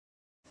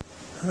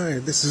Hi,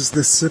 this is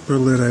the zipper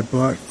lid I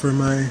bought for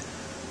my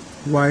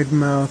wide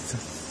mouth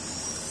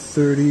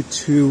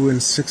 32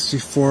 and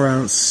 64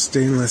 ounce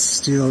stainless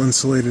steel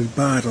insulated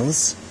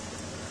bottles.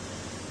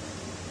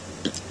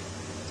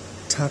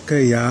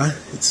 Takeya,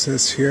 it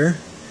says here.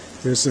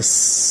 There's a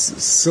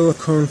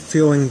silicone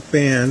feeling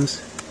band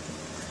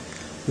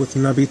with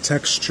nubby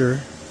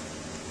texture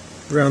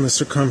around the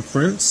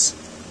circumference.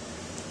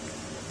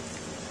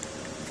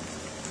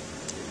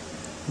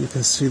 You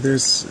can see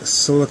there's a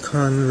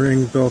silicone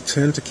ring built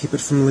in to keep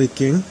it from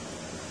leaking.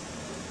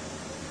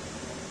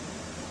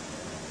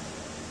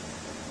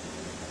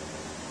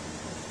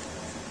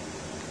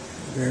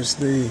 There's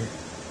the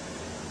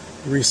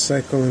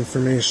recycle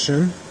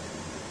information.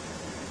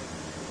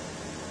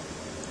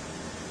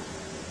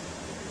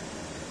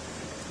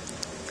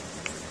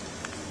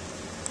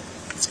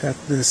 It's got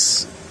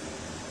this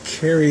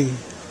carry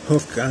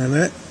hook on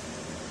it.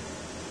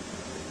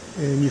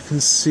 And you can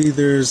see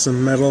there's a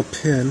metal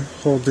pin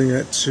holding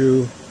it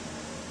to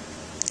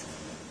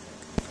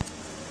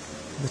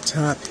the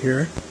top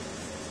here.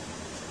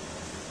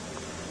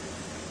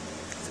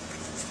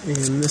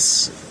 And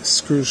this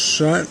screws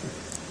shut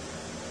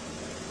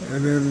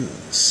and then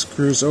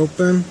screws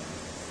open.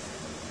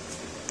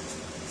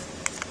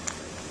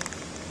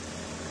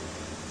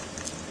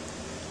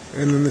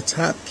 And then the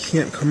top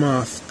can't come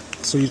off,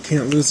 so you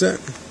can't lose it.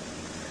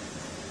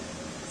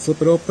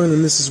 Flip it open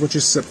and this is what you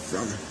sip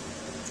from.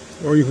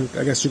 Or you can,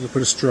 I guess you could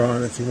put a straw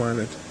in if you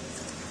wanted.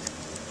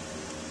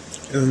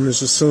 And then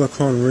there's a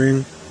silicone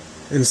ring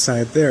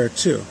inside there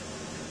too.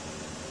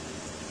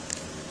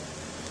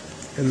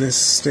 And this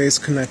stays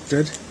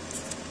connected.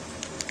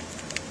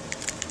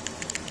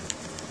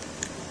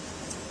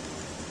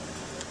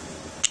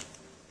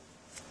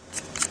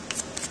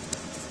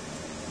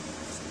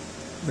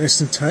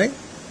 Nice and tight.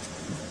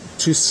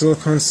 2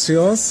 silicone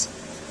seals,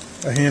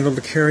 a handle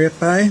to carry it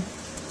by,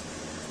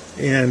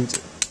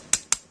 and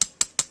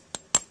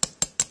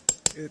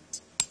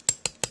it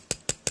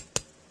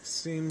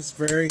seems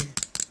very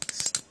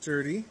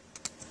sturdy.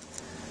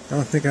 I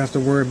don't think I have to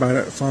worry about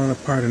it falling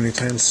apart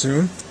anytime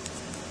soon.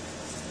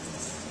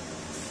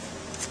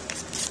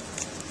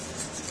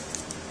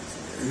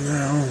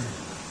 Now,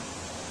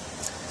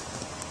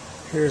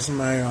 here's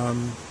my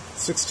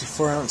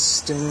 64 ounce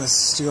stainless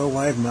steel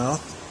wide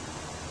mouth.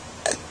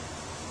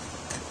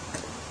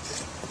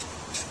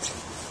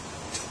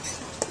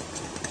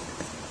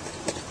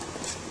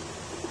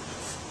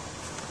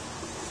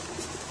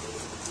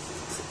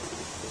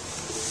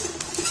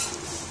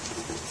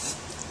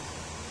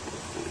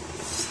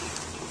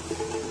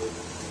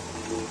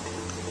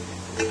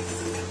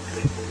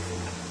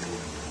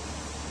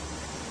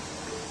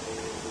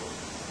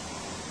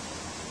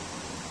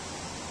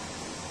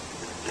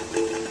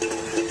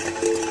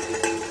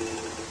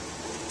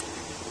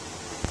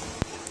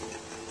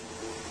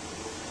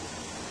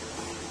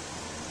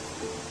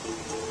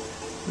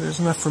 There's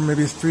enough for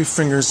maybe 3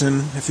 fingers in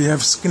if you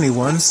have skinny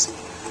ones,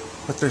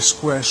 but they're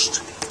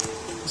squished.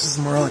 This is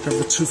more like of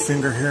a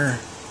 2-finger here.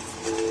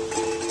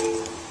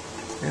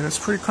 And it's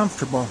pretty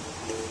comfortable.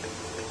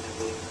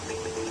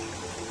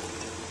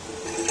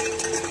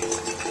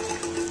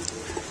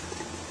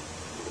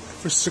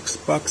 For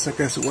 $6, I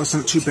guess it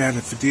wasn't too bad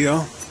of a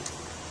deal.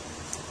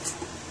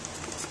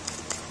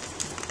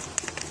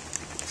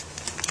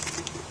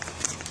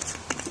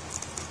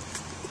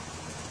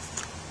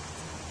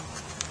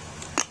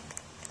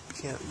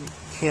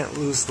 Can't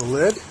lose the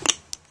lid.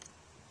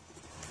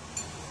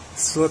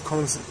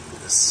 Silicone's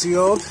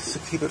sealed to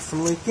keep it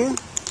from leaking.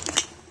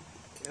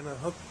 And a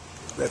hook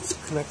that's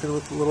connected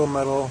with a little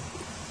metal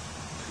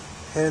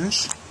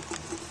hinge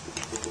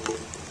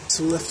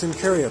to lift and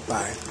carry it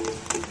by.